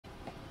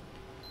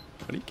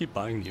Why do you keep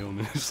buying the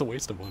Omen? It's a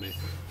waste of money.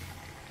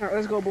 Alright,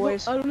 let's go,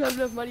 boys. I don't have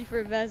enough money for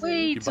a Vezin.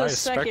 Wait a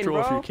second, Spectral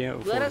bro. if you can't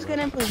Let afford us get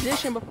in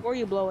position before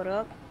you blow it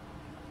up.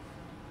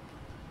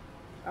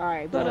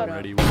 Alright, blow it up.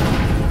 Ready.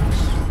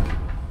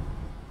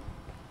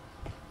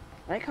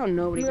 I like how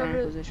nobody got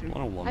in position.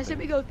 One-on-one I said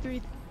we go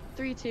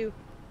 3-2.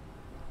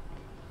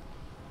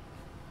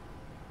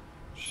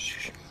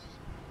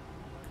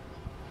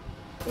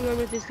 I'm going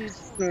with this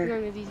dudes. I'm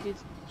going with these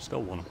dudes.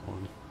 Still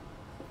 1-on-1.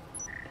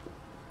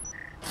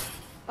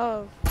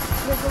 Oh. Go.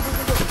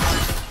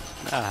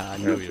 Ah, I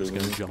knew he was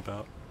gonna jump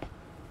out.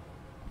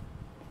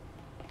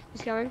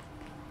 He's coming.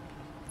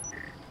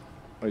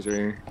 Oh, he's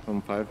right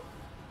on 5.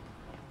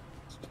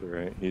 To the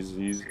right. He's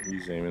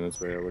aiming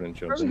this way. I wouldn't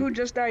jump. Person in. who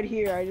just died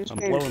here, I just. I'm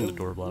blowing the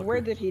door blocker.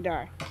 Where did he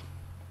die?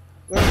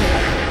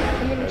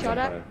 I'm getting shot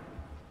at.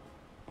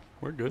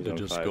 We're good to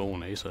just go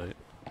on A site.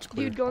 It's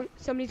clear. Dude,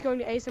 somebody's going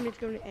to A. Somebody's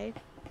going to A.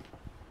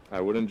 I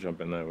wouldn't jump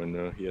in that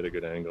window. He had a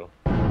good angle.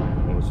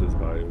 Most of his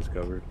body was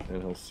covered,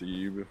 and he'll see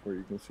you before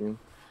you can see him.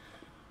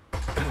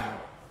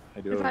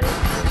 I do.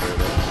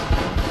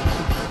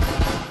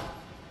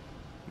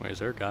 Wait, is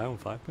there a guy on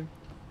 5 ping?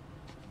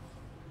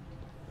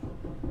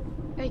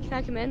 Hey, can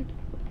I come in?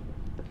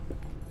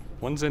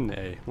 One's in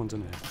A. One's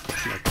in A.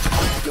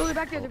 No, they're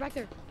back there. They're back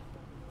there.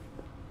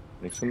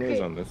 Make some noise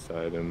on this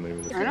side, and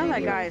maybe. I know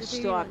that guy is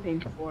still at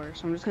ping 4,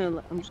 so I'm just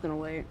gonna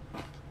wait.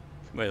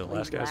 Wait, the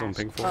last guy's on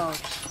ping 4. Oh.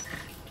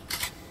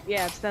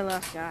 Yeah, it's that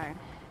last guy.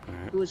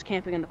 Who was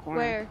camping in the corner.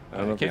 Where? I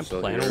don't know I can't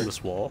plant on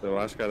this wall. The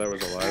last guy that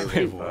was alive was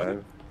Wait, on what?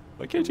 5.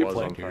 Why can't you Was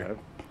plant on here?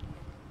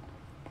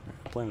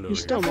 5. Plant it over He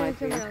still here. might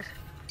be.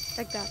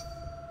 Like that.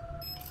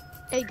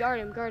 Hey, guard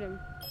him.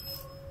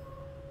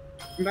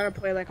 I'm about to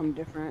play like I'm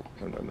different.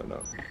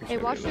 No. Hey,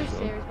 watch those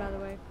stairs, by the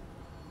way.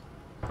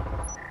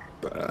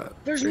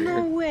 There's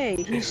no way.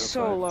 He's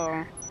so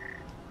low.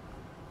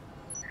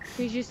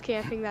 He's just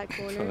camping that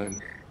corner.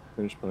 Fine.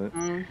 Finish plant.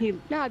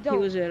 Nah, don't. He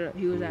was at.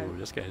 Ooh,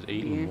 this guy's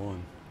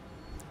 8-1.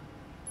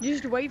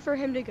 Just wait for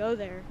him to go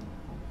there.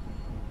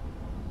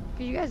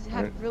 Cause you guys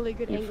have really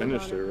good angles on it. You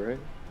finished it, right?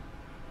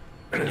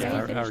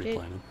 Yeah, I finished already it.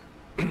 planted.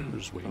 We're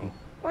just waiting.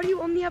 Why do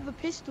you only have a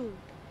pistol?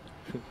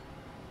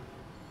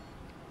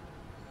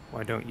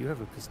 Why don't you have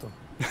a pistol?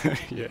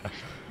 Yeah.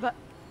 But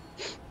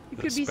you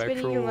could be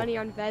spending your money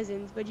on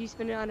Vezins, but you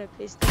spend it on a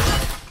pistol.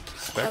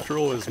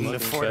 Spectral is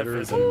much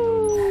better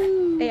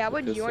than... Hey, I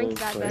would yoink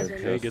that Vezin.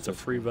 Hey, gets a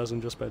free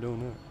Vezin just by doing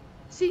that.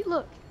 See,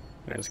 look.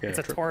 Yeah, this guy It's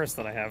a Taurus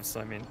that I have,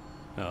 so I mean...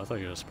 Oh, I thought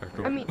you had a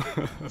Spectral. I mean,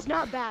 it's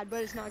not bad,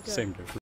 but it's not good. Same difference.